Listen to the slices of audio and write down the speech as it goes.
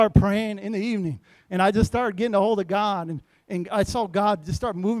started praying in the evening, and I just started getting a hold of God, and I saw God just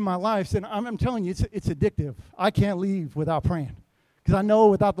start moving my life. And I'm telling you, it's addictive. I can't leave without praying, because I know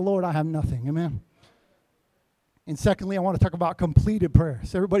without the Lord I have nothing. Amen. And secondly, I want to talk about completed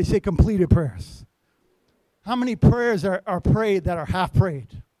prayers. Everybody say completed prayers. How many prayers are prayed that are half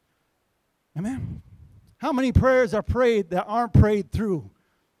prayed? Amen. How many prayers are prayed that aren't prayed through?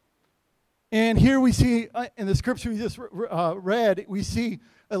 And here we see in the scripture we just read, we see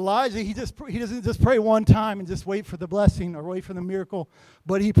Elijah. He doesn't just pray one time and just wait for the blessing or wait for the miracle,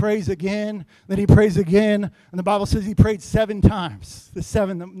 but he prays again, then he prays again, and the Bible says he prayed 7 times.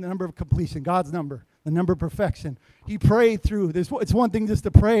 The number of completion, God's number, the number of perfection. He prayed through. It's one thing just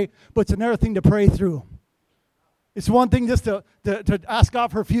to pray, but it's another thing to pray through. It's one thing just to ask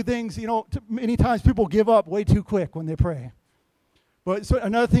God for a few things. Many times people give up way too quick when they pray. But so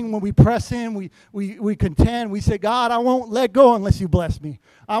another thing, when we press in, we contend, we say, God, I won't let go unless you bless me.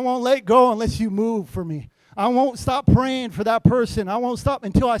 I won't let go unless you move for me. I won't stop praying for that person. I won't stop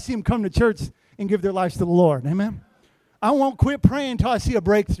until I see them come to church and give their lives to the Lord. Amen? I won't quit praying until I see a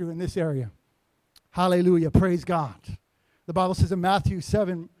breakthrough in this area. Hallelujah. Praise God. The Bible says in Matthew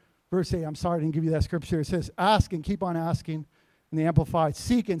 7, Verse 8, I'm sorry I didn't give you that scripture. It says, ask and keep on asking. In the Amplified,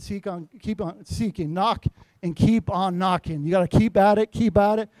 seek and keep on seeking. Knock and keep on knocking. You got to keep at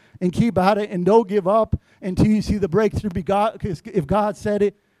it, and don't give up until you see the breakthrough be God. Because if God said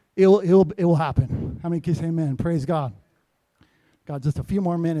it, it will happen. How many can say amen? Praise God. God, just a few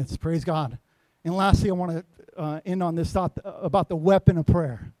more minutes. Praise God. And lastly, I want to end on this thought about the weapon of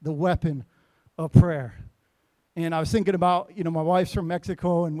prayer. The weapon of prayer. And I was thinking about, my wife's from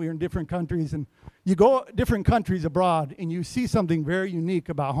Mexico, and we're in different countries. And you go different countries abroad, and you see something very unique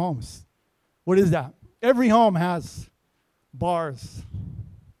about homes. What is that? Every home has bars.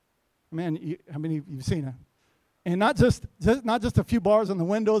 Man, how many you've seen it? And not just a few bars on the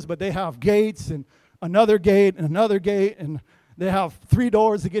windows, but they have gates and another gate and another gate, and they have 3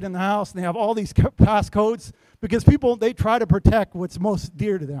 doors to get in the house, and they have all these passcodes because people, they try to protect what's most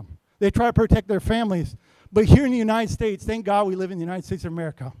dear to them. They try to protect their families. But here in the United States, thank God we live in the United States of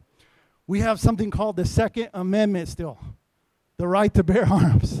America. We have something called the Second Amendment still, the right to bear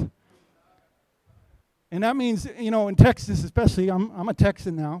arms. And that means, in Texas especially, I'm a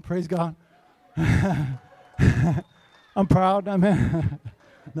Texan now, praise God. I'm proud,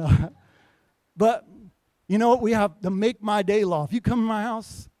 no. But, we have the Make My Day law. If you come to my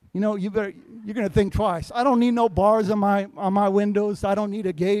house, you're going to think twice. I don't need no bars on my windows. I don't need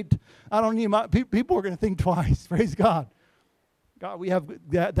a gate. I don't need people are going to think twice. Praise God. God, we have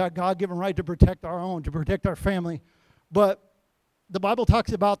that God-given right to protect our own, to protect our family. But the Bible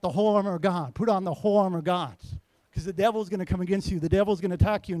talks about the whole armor of God. Put on the whole armor of God. Because the devil's going to come against you. The devil's going to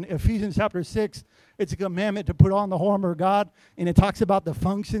attack you. In Ephesians chapter 6, it's a commandment to put on the whole armor of God. And it talks about the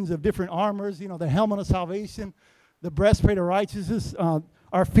functions of different armors. The helmet of salvation, the breastplate of righteousness,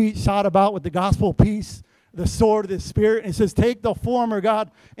 our feet shod about with the gospel of peace, the sword of the Spirit. And it says, take the full armor of God.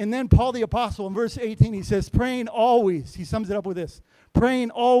 And then Paul the Apostle in verse 18, he says, praying always. He sums it up with this.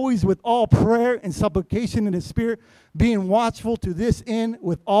 Praying always with all prayer and supplication in the Spirit, being watchful to this end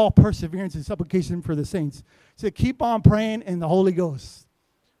with all perseverance and supplication for the saints. He said, keep on praying in the Holy Ghost.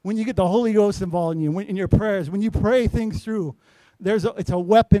 When you get the Holy Ghost involved in you, in your prayers, when you pray things through, it's a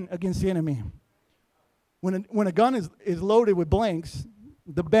weapon against the enemy. When a gun is loaded with blanks,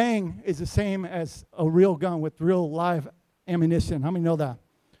 the bang is the same as a real gun with real live ammunition. How many know that?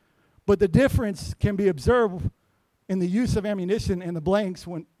 But the difference can be observed in the use of ammunition and the blanks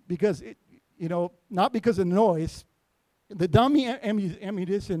because not because of noise. The dummy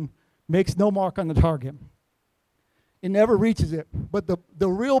ammunition makes no mark on the target. It never reaches it. But the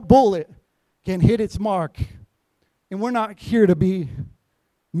real bullet can hit its mark. And we're not here to be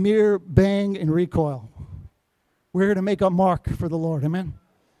mere bang and recoil. We're here to make a mark for the Lord. Amen?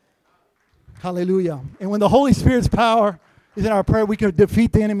 Hallelujah. And when the Holy Spirit's power is in our prayer, we can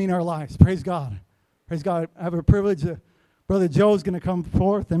defeat the enemy in our lives. Praise God. Praise God. I have a privilege. Brother Joe's going to come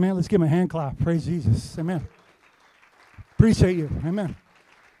forth. Amen. Let's give him a hand clap. Praise Jesus. Amen. Appreciate you. Amen.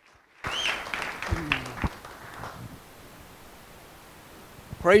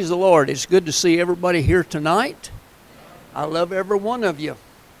 Praise the Lord. It's good to see everybody here tonight. I love every one of you.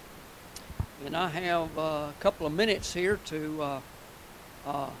 And I have a couple of minutes here to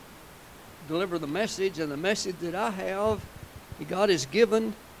deliver the message. And the message that I have, that God has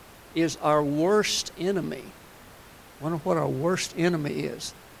given, is our worst enemy. I wonder what our worst enemy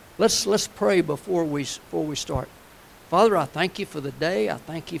is. Let's pray before we start. Father, I thank you for the day. I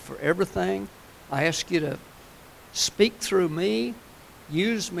thank you for everything. I ask you to speak through me.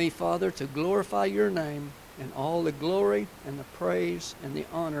 Use me, Father, to glorify your name and all the glory and the praise and the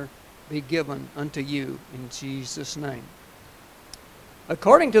honor be given unto you in Jesus' name.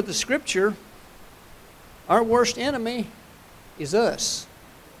 According to the Scripture, our worst enemy is us.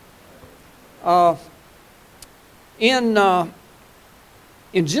 In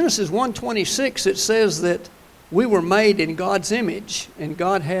Genesis 1:26, it says that we were made in God's image, and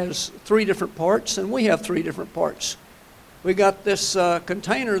God has 3 different parts, and we have 3 different parts. We got this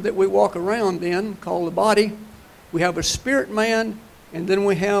container that we walk around in called the body. We have a spirit man, and then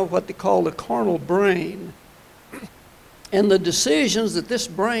we have what they call the carnal brain. And the decisions that this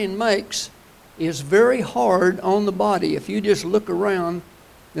brain makes is very hard on the body. If you just look around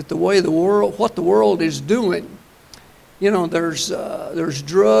at the way what the world is doing, you know, there's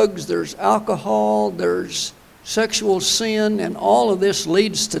drugs, there's alcohol, there's sexual sin, and all of this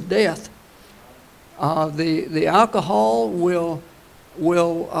leads to death. The alcohol will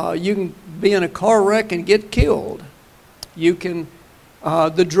you can be in a car wreck and get killed. You can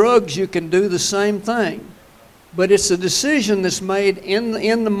the drugs, you can do the same thing. But it's a decision that's made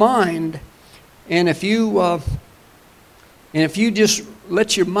in the mind, and if you just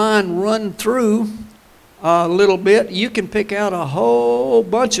let your mind run through a little bit, you can pick out a whole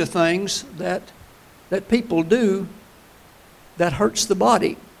bunch of things that people do that hurts the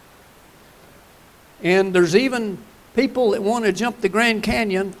body. And there's even people that want to jump the Grand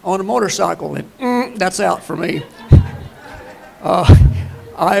Canyon on a motorcycle, and that's out for me.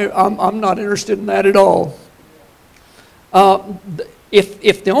 I'm not interested in that at all.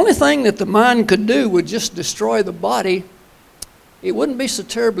 If the only thing that the mind could do would just destroy the body, it wouldn't be so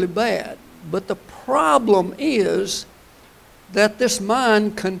terribly bad. But the problem is that this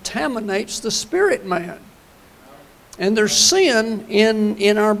mind contaminates the spirit man. And there's sin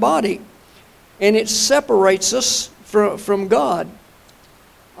in our body. And it separates us from God.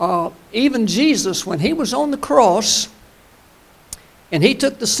 Even Jesus, when he was on the cross, and he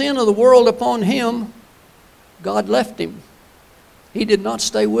took the sin of the world upon him, God left him. He did not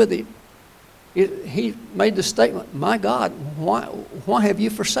stay with him. He made the statement, "My God, why have you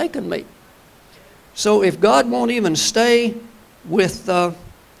forsaken me?" So if God won't even stay with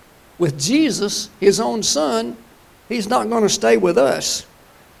Jesus, his own son, he's not going to stay with us.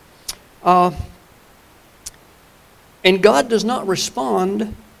 And God does not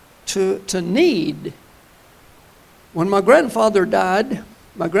respond to need. When my grandfather died,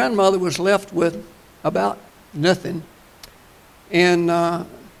 my grandmother was left with about nothing. And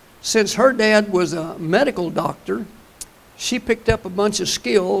since her dad was a medical doctor, she picked up a bunch of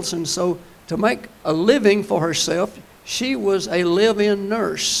skills, and so to make a living for herself, she was a live-in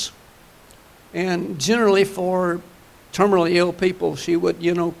nurse. And generally for terminally ill people, she would,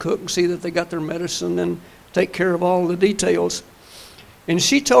 cook and see that they got their medicine and take care of all the details. And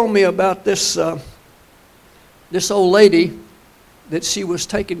she told me about this old lady that she was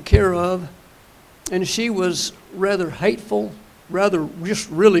taking care of, and she was rather hateful, rather just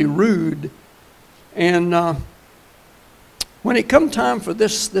really rude. And when it come time for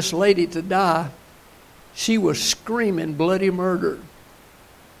this lady to die, she was screaming bloody murder.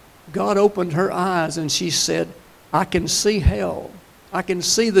 God opened her eyes and she said, "I can see hell. I can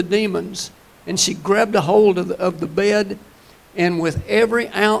see the demons." And she grabbed a hold of the bed, and with every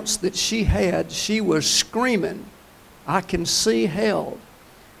ounce that she had, she was screaming, "I can see hell."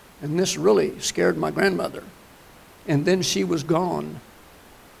 And this really scared my grandmother. And then she was gone.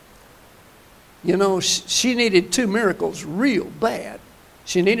 She needed 2 miracles real bad.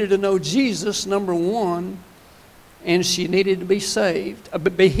 She needed to know Jesus, number 1, and she needed to be saved,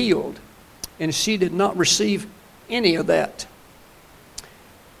 be healed. And she did not receive any of that.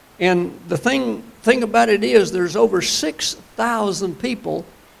 And the thing about it is there's over 6,000 people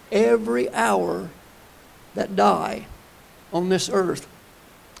every hour that die on this earth.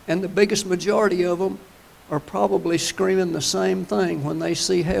 And the biggest majority of them are probably screaming the same thing when they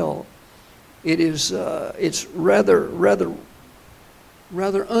see hell. It's rather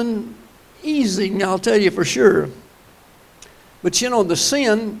uneasy, I'll tell you for sure. But the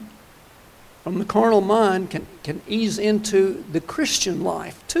sin from the carnal mind can ease into the Christian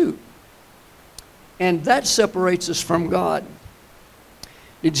life too. And that separates us from God.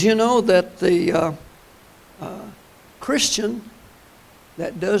 Did you know that the Christian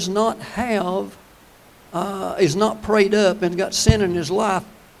that does not have, is not prayed up and got sin in his life,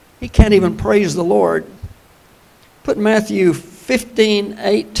 he can't even praise the Lord? Put Matthew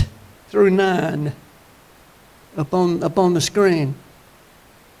 15:8 through 9 up on the screen.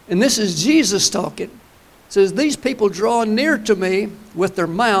 And this is Jesus talking. It says, "These people draw near to me with their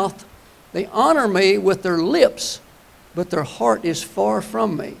mouth. They honor me with their lips, but their heart is far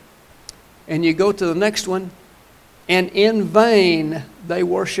from me. And you go to the next one, and in vain they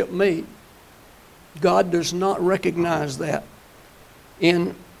worship me. God does not recognize that.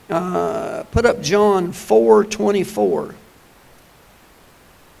 Put up John 4:24.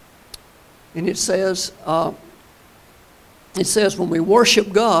 And it says, when we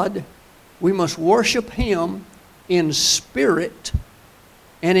worship God, we must worship Him in spirit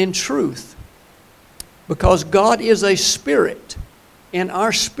and in truth. Because God is a spirit, and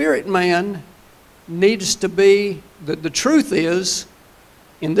our spirit man needs to be, the truth is,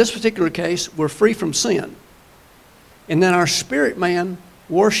 in this particular case, we're free from sin. And then our spirit man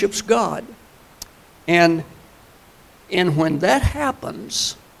worships God. And when that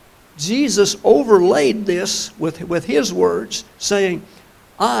happens, Jesus overlaid this with His words, saying,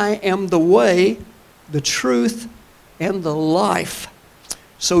 I am the way, the truth, and the life.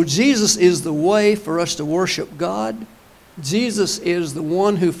 So Jesus is the way for us to worship God. Jesus is the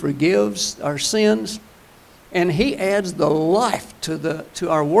one who forgives our sins. And He adds the life to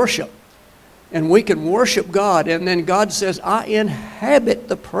our worship. And we can worship God. And then God says, I inhabit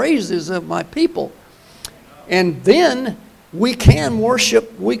the praises of my people. And then we can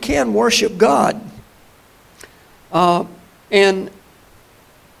worship God. And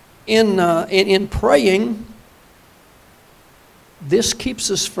in praying, this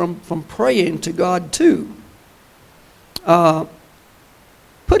keeps us from praying to God too. Put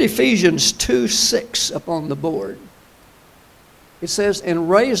Ephesians 2:6 up on the board. It says, and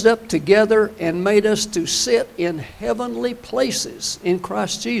raised up together and made us to sit in heavenly places in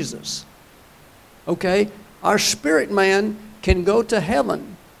Christ Jesus. Okay? Our spirit man can go to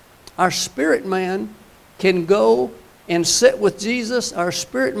heaven. Our spirit man can go and sit with Jesus. Our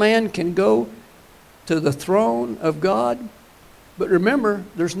spirit man can go to the throne of God. But remember,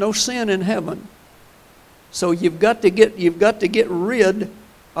 there's no sin in heaven. So you've got to get rid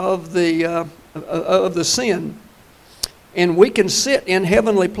of the sin. And we can sit in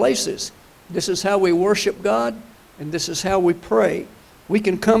heavenly places. This is how we worship God, and this is how we pray. We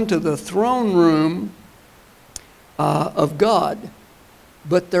can come to the throne room of God,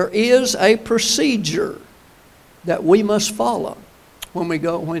 but there is a procedure that we must follow when we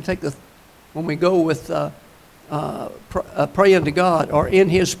go with praying to God or in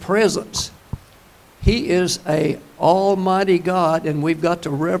His presence. He is an almighty God, and we've got to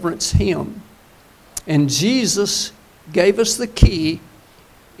reverence Him. And Jesus gave us the key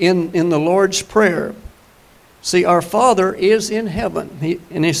in the Lord's Prayer. See, our Father is in heaven.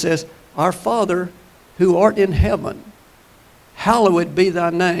 He says, our Father who art in heaven, hallowed be thy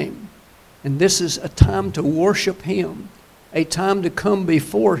name. And this is a time to worship Him, a time to come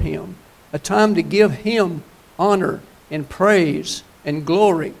before Him, a time to give Him honor and praise and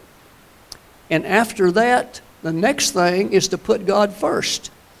glory. And after that, the next thing is to put God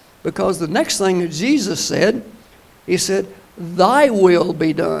first. Because the next thing that Jesus said, He said, thy will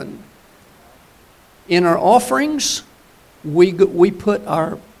be done. In our offerings, we put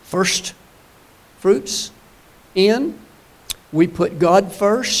our first fruits in. We put God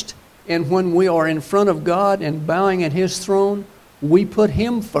first. And when we are in front of God and bowing at His throne, we put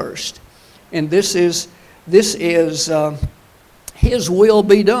Him first. And this is His will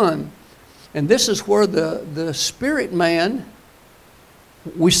be done. And this is where the spirit man,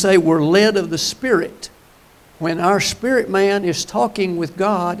 we say we're led of the Spirit. When our spirit man is talking with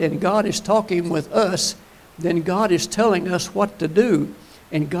God and God is talking with us, then God is telling us what to do.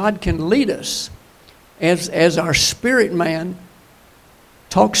 And God can lead us as our spirit man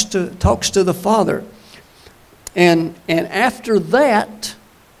talks to the Father. And after that,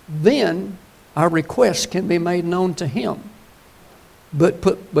 then our requests can be made known to Him.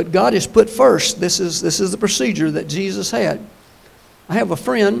 But God is put first. This is the procedure that Jesus had. I have a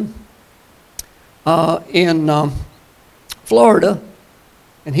friend in Florida,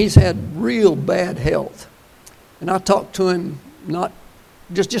 and he's had real bad health. And I talked to him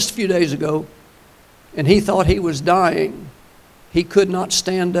just a few days ago, and he thought he was dying. He could not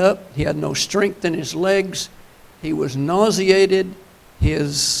stand up. He had no strength in his legs. He was nauseated.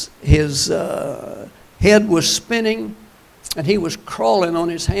 His head was spinning, and he was crawling on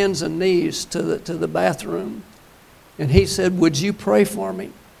his hands and knees to the bathroom. And he said, would you pray for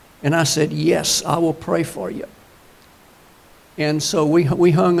me? And I said, yes, I will pray for you. And so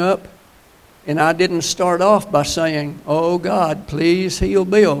we hung up, and I didn't start off by saying, oh God, please heal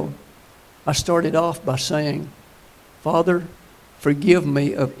Bill. I started off by saying, Father, forgive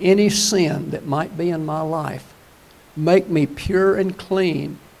me of any sin that might be in my life. Make me pure and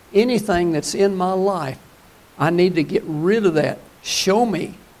clean. Anything that's in my life, I need to get rid of that. Show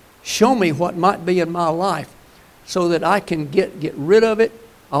me what might be in my life so that I can get rid of it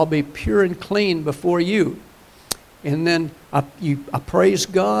I'll be pure and clean before you. And then I praise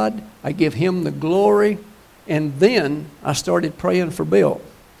God. I give Him the glory. And then I started praying for Bill.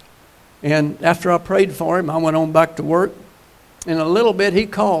 And after I prayed for him, I went on back to work. In a little bit, he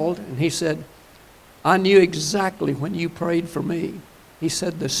called and he said, I knew exactly when you prayed for me. He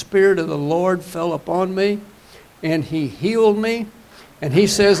said, the Spirit of the Lord fell upon me and He healed me. And he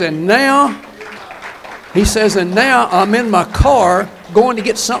says, and now I'm in my car going to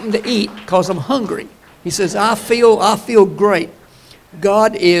get something to eat because I'm hungry. He says, I feel great.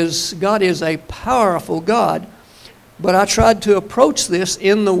 God is a powerful God. But I tried to approach this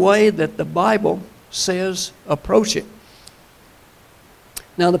in the way that the Bible says approach it.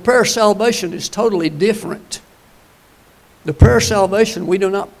 Now, the prayer of salvation is totally different. The prayer of salvation, we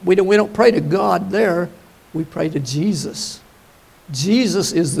don't pray to God there. We pray to Jesus.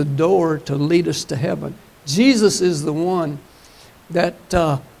 Jesus is the door to lead us to heaven. Jesus is the one that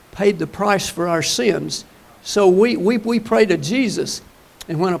paid the price for our sins. So we pray to Jesus.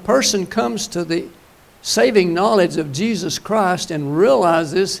 And when a person comes to the saving knowledge of Jesus Christ and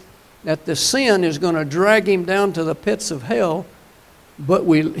realizes that the sin is going to drag him down to the pits of hell, but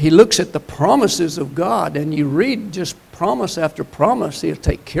he looks at the promises of God, and you read just promise after promise. He'll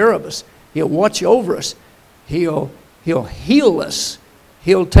take care of us. He'll watch over us. He'll heal us.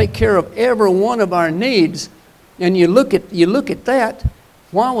 He'll take care of every one of our needs. And you look at that,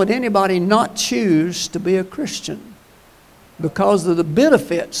 why would anybody not choose to be a Christian? Because of the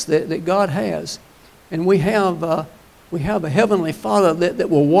benefits that God has. And we have a Heavenly Father that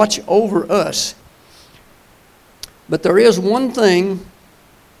will watch over us. But there is one thing.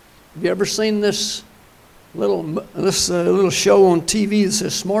 Have you ever seen this little show on TV that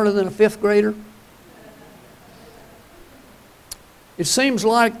says Smarter Than a Fifth Grader? It seems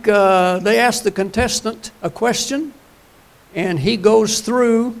like they ask the contestant a question, and he goes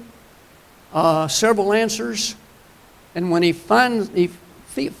through several answers, and when he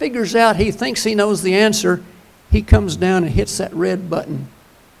figures out, he thinks he knows the answer, he comes down and hits that red button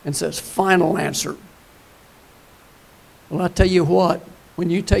and says, final answer. Well, I tell you what, when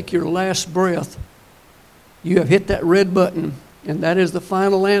you take your last breath, you have hit that red button, and that is the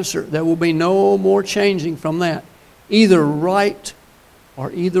final answer. There will be no more changing from that. Either right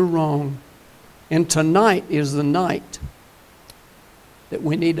or either wrong. And tonight is the night that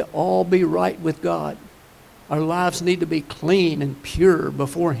we need to all be right with God. Our lives need to be clean and pure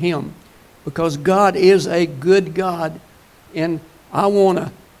before Him, because God is a good God. And I want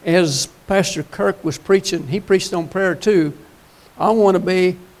to, as Pastor Kirk was preaching, he preached on prayer too, I want to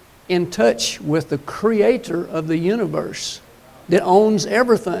be in touch with the Creator of the universe that owns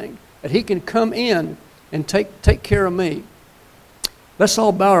everything, that He can come in and take care of me. Let's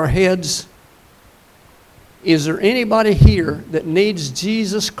all bow our heads. Is there anybody here that needs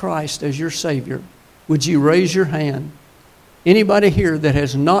Jesus Christ as your Savior? Would you raise your hand? Anybody here that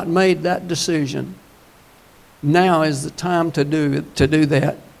has not made that decision? Now is the time to do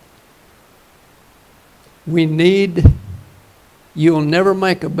that. You'll never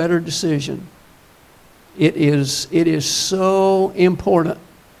make a better decision. It is so important,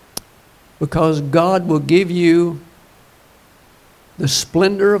 because God will give you the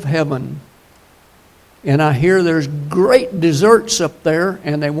splendor of heaven. And I hear there's great desserts up there,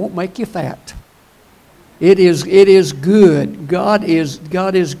 and they won't make you fat. It is good. God is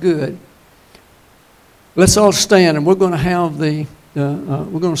good. Let's all stand, and we're going to have we're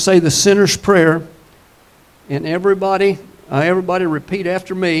going to say the sinner's prayer, and everybody repeat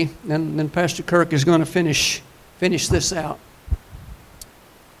after me, and then Pastor Kirk is going to finish this out.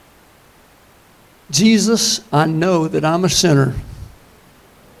 Jesus, I know that I'm a sinner,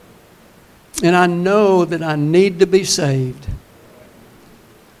 and I know that I need to be saved.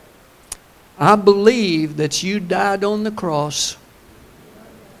 I believe that you died on the cross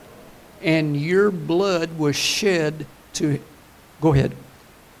and your blood was shed to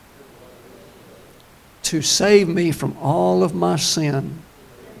save me from all of my sin.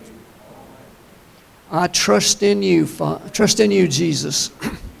 I trust in you, Jesus.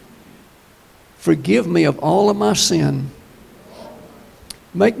 Forgive me of all of my sin.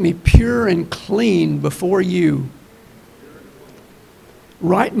 Make me pure and clean before you.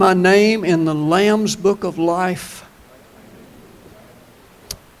 Write my name in the Lamb's Book of Life.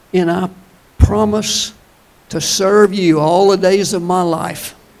 And I promise to serve you all the days of my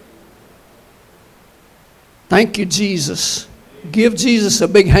life. Thank you, Jesus. Give Jesus a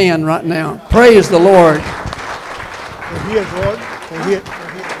big hand right now. Praise the Lord.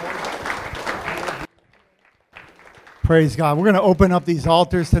 Praise God. We're going to open up these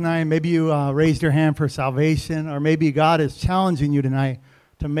altars tonight. Maybe you raised your hand for salvation, or maybe God is challenging you tonight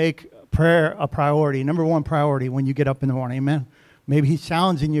to make prayer a priority, number one priority when you get up in the morning. Amen. Maybe he's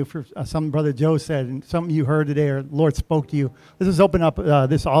challenging you for something Brother Joe said and something you heard today or the Lord spoke to you. Let's just open up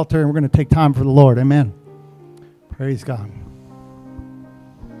this altar and we're going to take time for the Lord. Amen. Praise God.